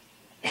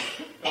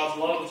 God's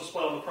love is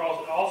displayed on the cross,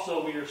 but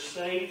also we are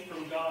saved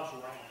from God's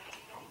wrath.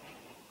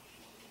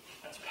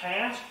 That's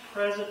past,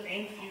 present,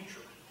 and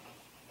future.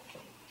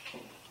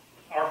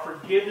 Our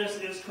forgiveness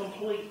is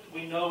complete.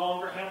 We no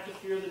longer have to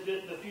fear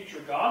the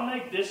future. God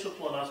may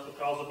discipline us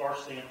because of our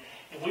sin,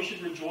 and we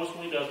should rejoice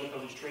when He does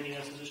because He's treating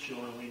us as His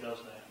children when He does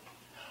that.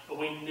 But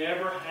we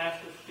never have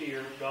to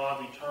fear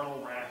God's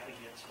eternal wrath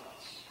against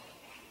us.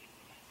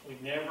 We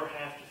never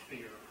have to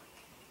fear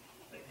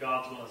that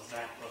God's going to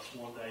zap us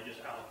one day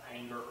just out of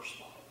anger or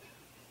spite.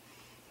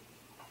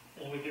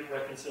 And we get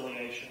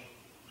reconciliation.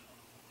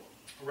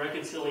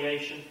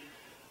 Reconciliation,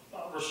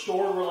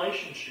 restored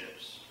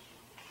relationships.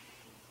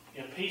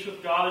 Peace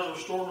with God is a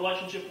restored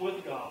relationship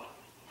with God.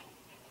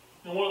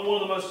 And one of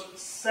the most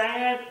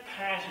sad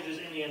passages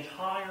in the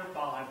entire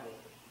Bible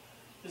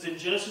is in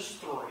Genesis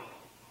 3.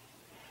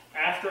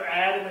 After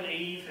Adam and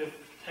Eve have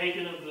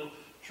taken of the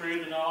tree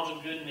of the knowledge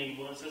of good and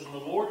evil, it says, "And the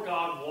Lord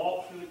God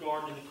walked through the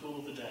garden in the cool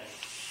of the day.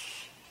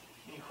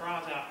 And He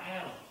cries out,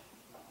 'Adam,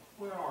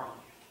 where are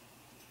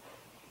you?'"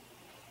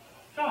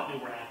 God knew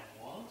where Adam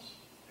was.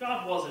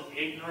 God wasn't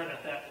ignorant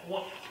at that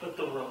point, but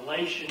the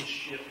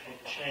relationship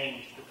had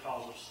changed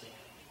because of sin.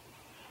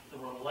 The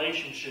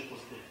relationship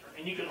was different.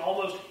 And you can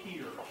almost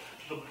hear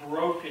the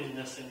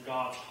brokenness in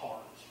God's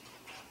heart.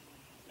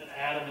 That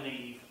Adam and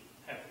Eve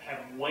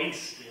have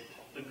wasted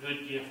the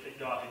good gift that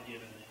God had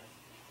given them.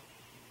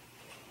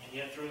 And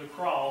yet through the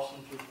cross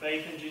and through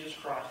faith in Jesus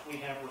Christ, we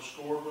have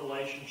restored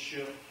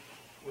relationship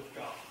with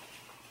God.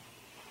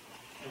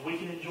 And we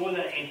can enjoy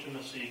that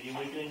intimacy again.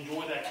 We can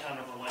enjoy that kind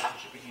of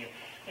relationship again.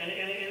 And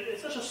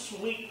it's such a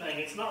sweet thing.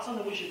 It's not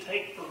something we should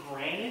take for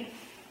granted,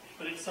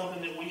 but it's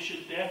something that we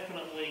should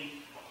definitely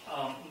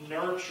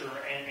nurture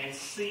and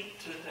seek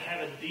to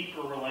have a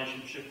deeper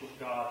relationship with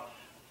God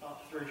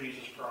through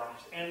Jesus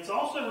Christ. And it's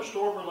also a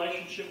restored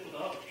relationship with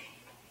others.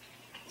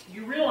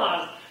 You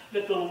realize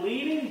that the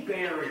leading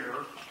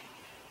barrier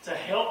to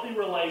healthy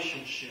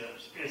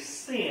relationships is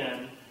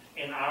sin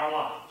in our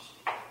lives.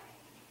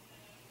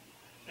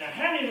 Now,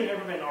 how many of you have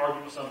ever been in an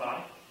argument with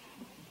somebody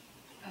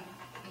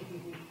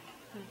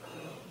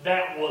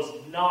that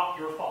was not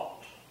your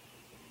fault?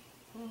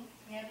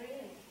 Never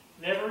is.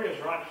 Never is,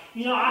 right?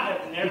 I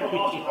have never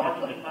lost an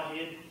argument in my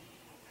head.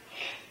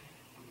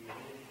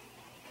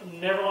 I've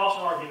never lost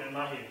an argument in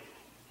my head.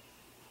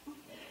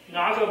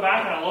 I go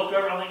back and I look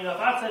over and I think, if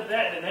I said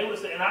that, then they would have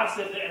said, and I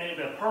said that, and it would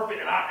have been perfect,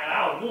 and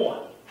I would have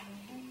won.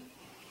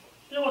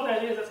 You know what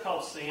that is? That's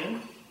called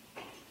sin.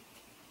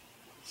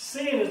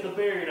 Sin is the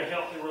barrier to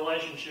healthy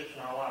relationships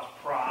in our lives.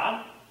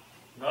 Pride.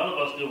 None of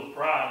us deal with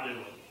pride, do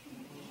we?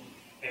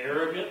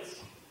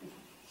 Arrogance,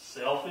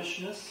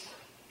 selfishness,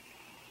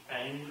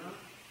 anger.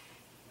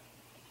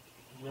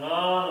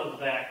 None of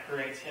that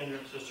creates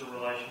hindrances to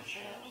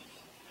relationships.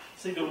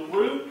 See, the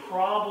root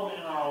problem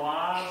in our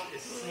lives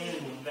is sin,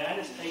 and when that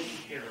is taken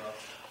care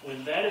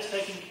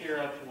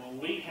of, when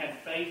we have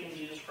faith in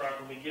Jesus Christ,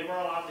 when we give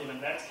our lives to Him,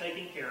 and that's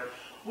taken care of,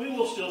 we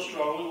will still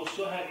struggle, we will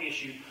still have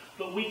issues,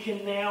 but we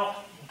can now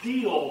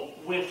deal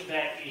with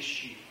that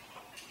issue.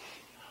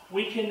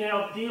 We can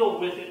now deal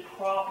with it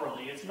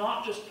properly. It's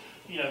not just,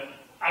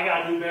 I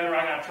got to do better,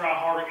 I got to try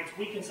harder.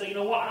 We can say, you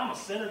know what, I'm a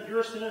sinner, you're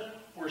a sinner,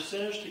 we're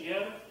sinners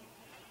together.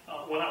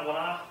 When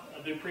I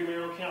do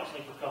premarital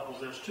counseling for couples,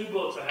 there's 2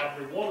 books I have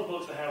to read. One of the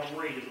books I have them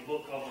read is a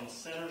book called When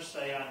Sinners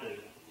Say I Do.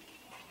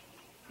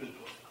 Good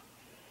book.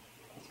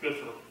 It's good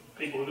for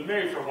people who've been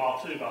married for a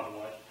while too, by the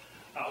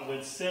way.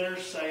 When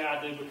Sinners Say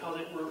I Do, because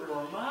it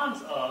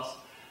reminds us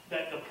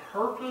that the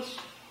purpose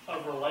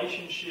of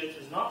relationships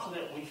is not so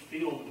that we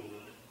feel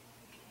good,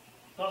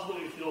 not so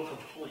that we feel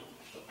complete.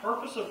 The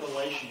purpose of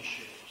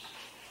relationships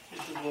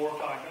is to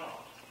glorify God.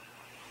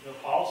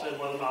 Paul said,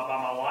 whether by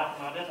my life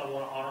or my death, I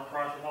want to honor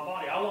Christ with my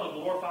body. I want to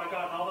glorify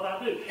God in all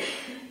that I do.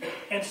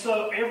 And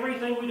so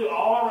everything we do,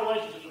 all our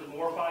relationships are to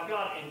glorify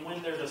God. And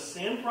when there's a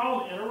sin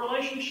problem in a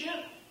relationship,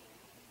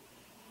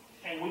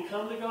 and we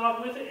come to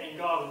God with it, and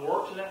God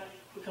works in that,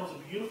 it becomes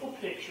a beautiful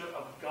picture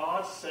of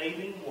God's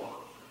saving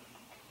work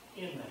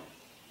in that.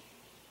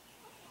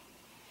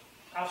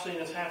 I've seen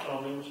this happen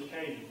on numerous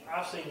occasions.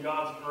 I've seen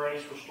God's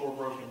grace restore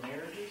broken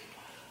marriages.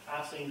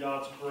 I've seen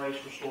God's grace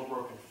restore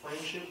broken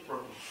friendships,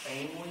 broken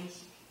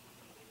families.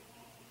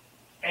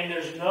 And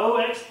there's no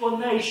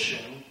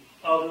explanation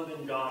other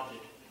than God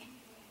did it.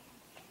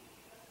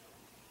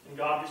 And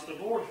God gets the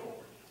glory for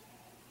it.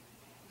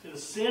 See, the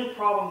sin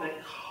problem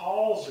that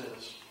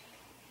causes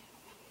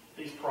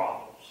these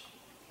problems.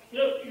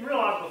 You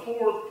realize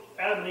before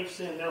Adam and Eve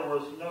sinned, there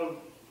was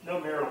no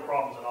marital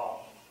problems at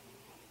all.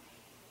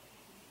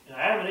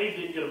 Adam and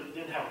Eve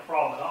didn't have a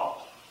problem at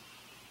all.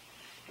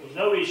 There was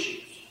no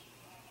issues.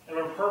 They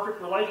were in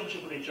perfect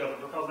relationship with each other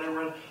because they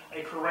were in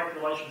a correct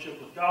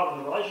relationship with God.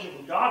 When the relationship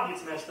with God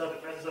gets messed up,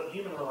 it messes up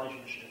human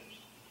relationships.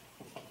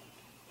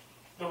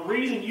 The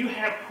reason you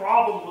have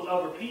problems with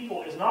other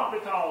people is not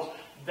because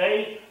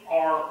they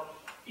are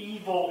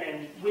evil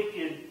and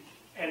wicked,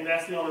 and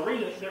that's the only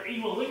reason. They're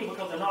evil and wicked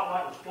because they're not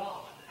right with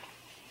God.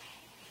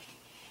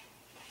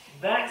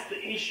 That's the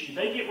issue.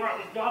 They get right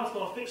with God, it's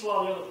going to fix a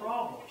lot of the other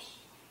problems.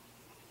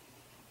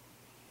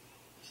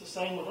 the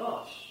same with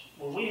us.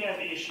 When we have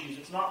issues,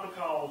 it's not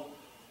because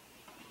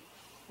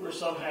we're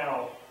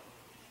somehow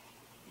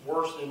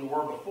worse than we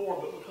were before,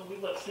 but because we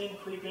let sin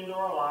creep into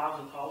our lives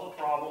and cause a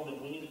problem that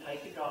we need to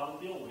take to God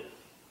and deal with.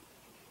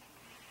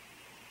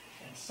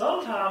 And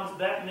sometimes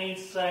that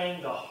means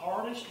saying the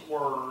hardest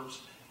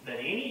words that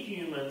any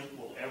human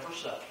will ever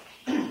say.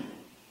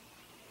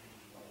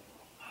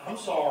 I'm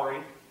sorry,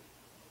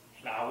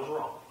 and I was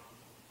wrong.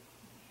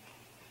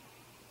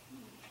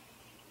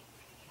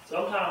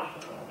 Sometimes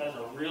that's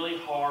a really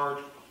hard,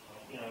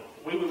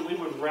 we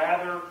would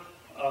rather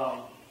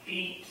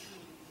eat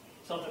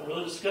something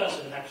really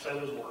disgusting than have to say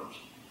those words.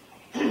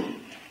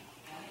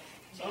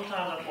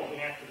 Sometimes that's what we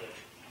have to do.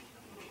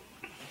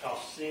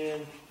 Because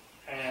sin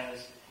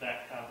has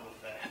that kind of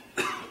effect.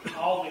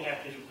 Because we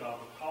have peace with God,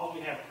 because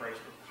we have grace,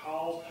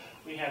 because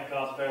we have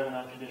God's better than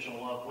unconditional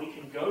love, we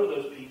can go to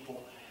those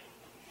people.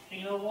 And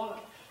you know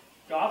what?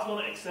 God's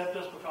going to accept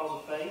us because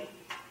of faith.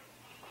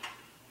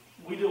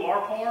 We do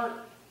our part,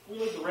 we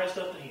leave the rest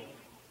up to Him.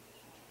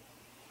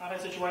 I've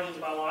had situations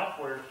in my life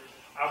where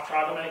I've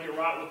tried to make it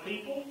right with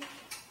people,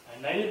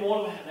 and they didn't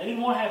want to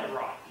have it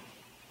right.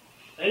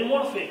 They didn't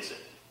want to fix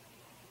it.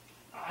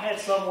 I had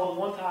someone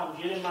one time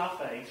get in my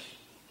face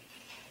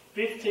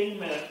 15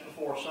 minutes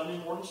before Sunday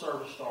morning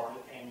service started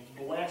and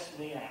blessed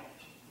me out.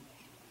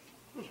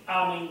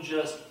 I mean,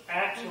 just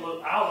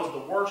absolute. I was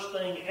the worst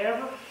thing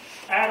ever.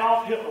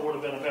 Adolf Hitler would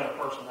have been a better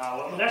person than I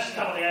was. I mean, that's just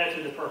kind of the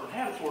attitude the person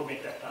had toward me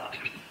at that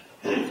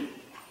time.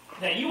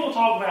 Now, you want to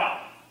talk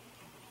about,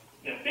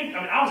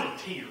 I was in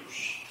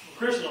tears.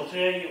 Kristen will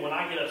tell you, when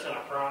I get upset,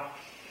 I cry.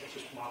 It's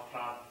just my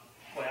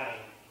way I am.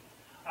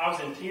 I was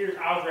in tears.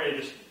 I was ready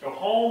to just go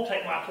home,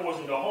 take my toys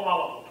and go home. I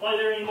wasn't going to play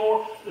there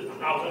anymore.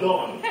 I was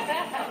done.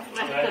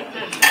 Okay?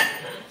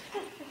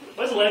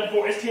 It's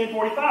 11:40. It's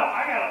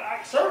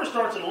 10:45. Service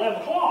starts at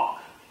 11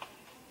 o'clock.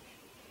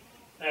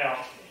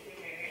 Now,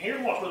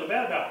 here's what's really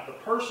bad about it. The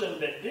person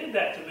that did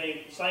that to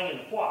me sang in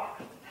the choir.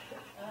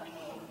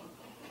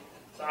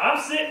 So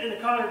I'm sitting in the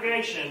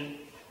congregation,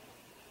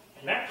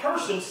 and that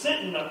person's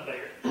sitting up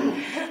there.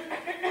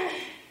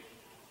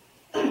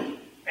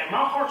 And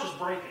my heart's just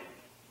breaking.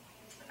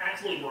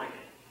 Absolutely breaking.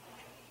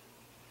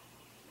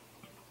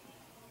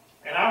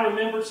 And I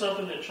remembered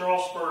something that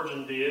Charles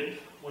Spurgeon did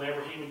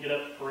whenever he would get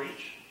up to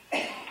preach.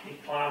 He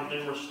climbed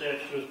numerous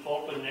steps to his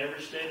pulpit, and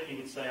every step he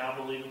would say, I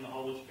believe in the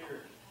Holy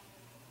Spirit.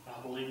 I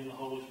believe in the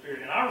Holy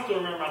Spirit. And I still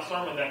remember my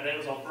sermon that day. It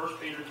was on 1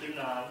 Peter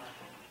 2:9.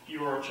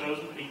 You are a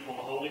chosen people, a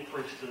holy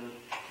priesthood.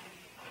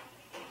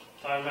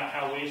 Talking about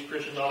how we as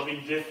Christians ought to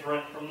be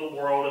different from the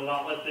world and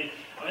not let you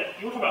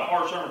talk about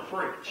hard sermon to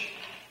preach.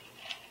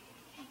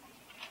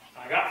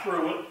 I got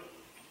through it.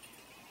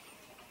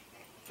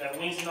 That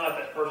Wednesday night,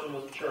 that person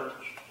was at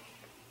church.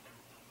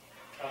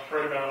 I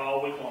prayed about it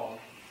all week long.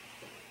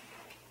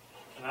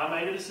 And I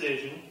made a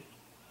decision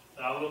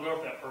that I was going to go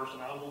with that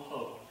person. I was going to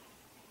hug them.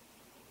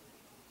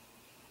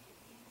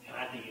 And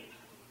I did.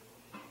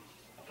 I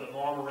put my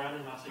arm around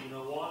him and I said, you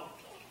know what?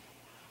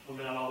 We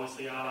may not always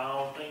see eye to eye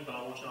on things, but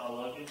I want you to know I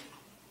love you.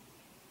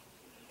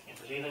 And if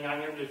there's anything I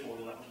can ever do for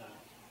you, let me know.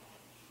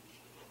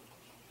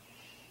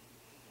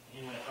 He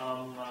went,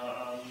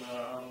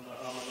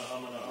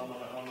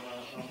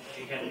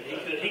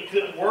 he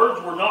couldn't,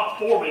 words were not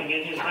forming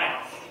in his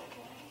mouth.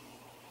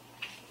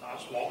 So I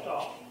just walked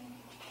off.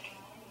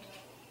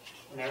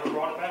 Never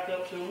brought it back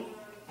up to him.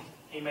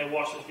 He may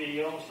watch this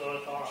video, so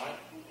it's alright.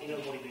 He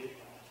knows what he did.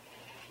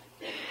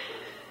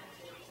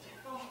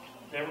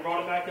 Never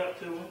brought it back up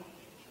to him.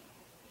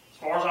 As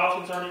far as I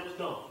was concerned, it was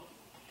done.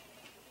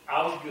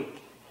 I was good.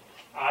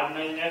 I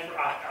made an effort.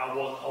 I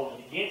wasn't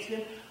holding against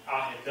him. I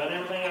had done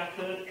everything I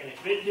could, and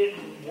if it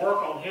didn't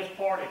work on his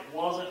part, it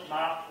wasn't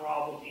my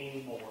problem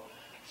anymore.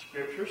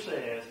 Scripture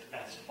says,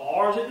 as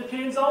far as it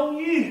depends on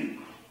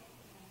you,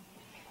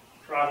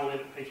 try to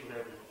live at peace with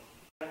everyone.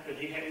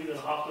 He was in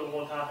the hospital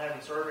one time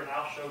having surgery, and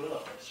I showed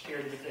up. It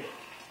scared him to death.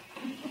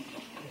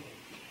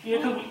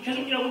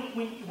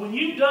 Because when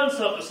you've done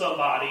something to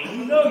somebody, and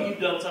you know you've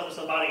done something to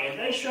somebody, and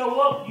they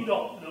show up, you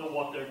don't know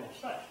what they're going to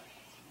say.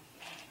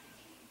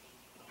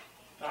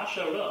 I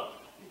showed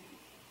up.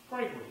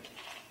 Prayed with him.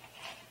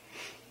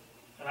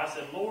 And I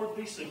said, Lord,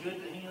 be so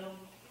good to him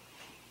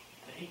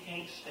that he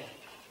can't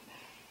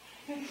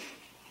stand.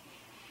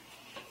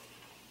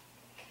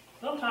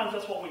 Sometimes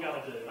that's what we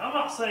got to do. I'm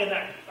not saying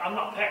that, I'm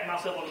not patting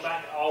myself on the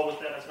back at all with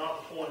that. That's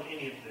not the point of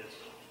any of this.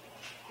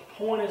 The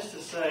point is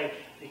to say,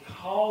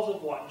 because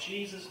of what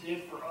Jesus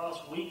did for us,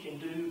 we can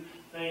do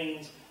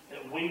things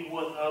that we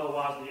wouldn't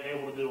otherwise be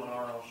able to do in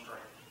our own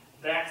strength.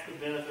 That's the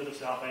benefit of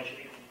salvation.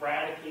 It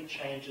radically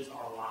changes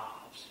our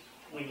lives.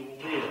 We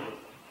live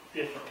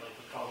differently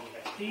because we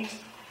have peace,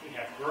 we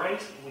have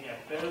grace, and we have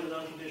better than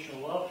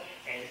unconditional love.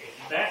 And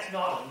if that's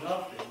not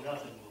enough, then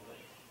nothing will be.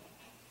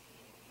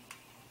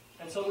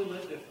 And so we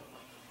live differently.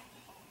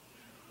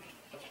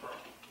 Let's pray.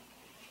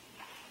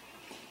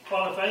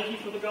 Father, thank you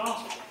for the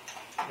gospel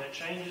that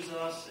changes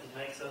us and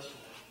makes us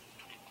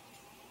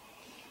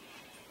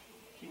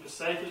new. Keep us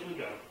safe as we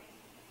go.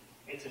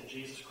 It's in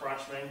Jesus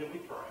Christ's name that we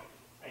pray.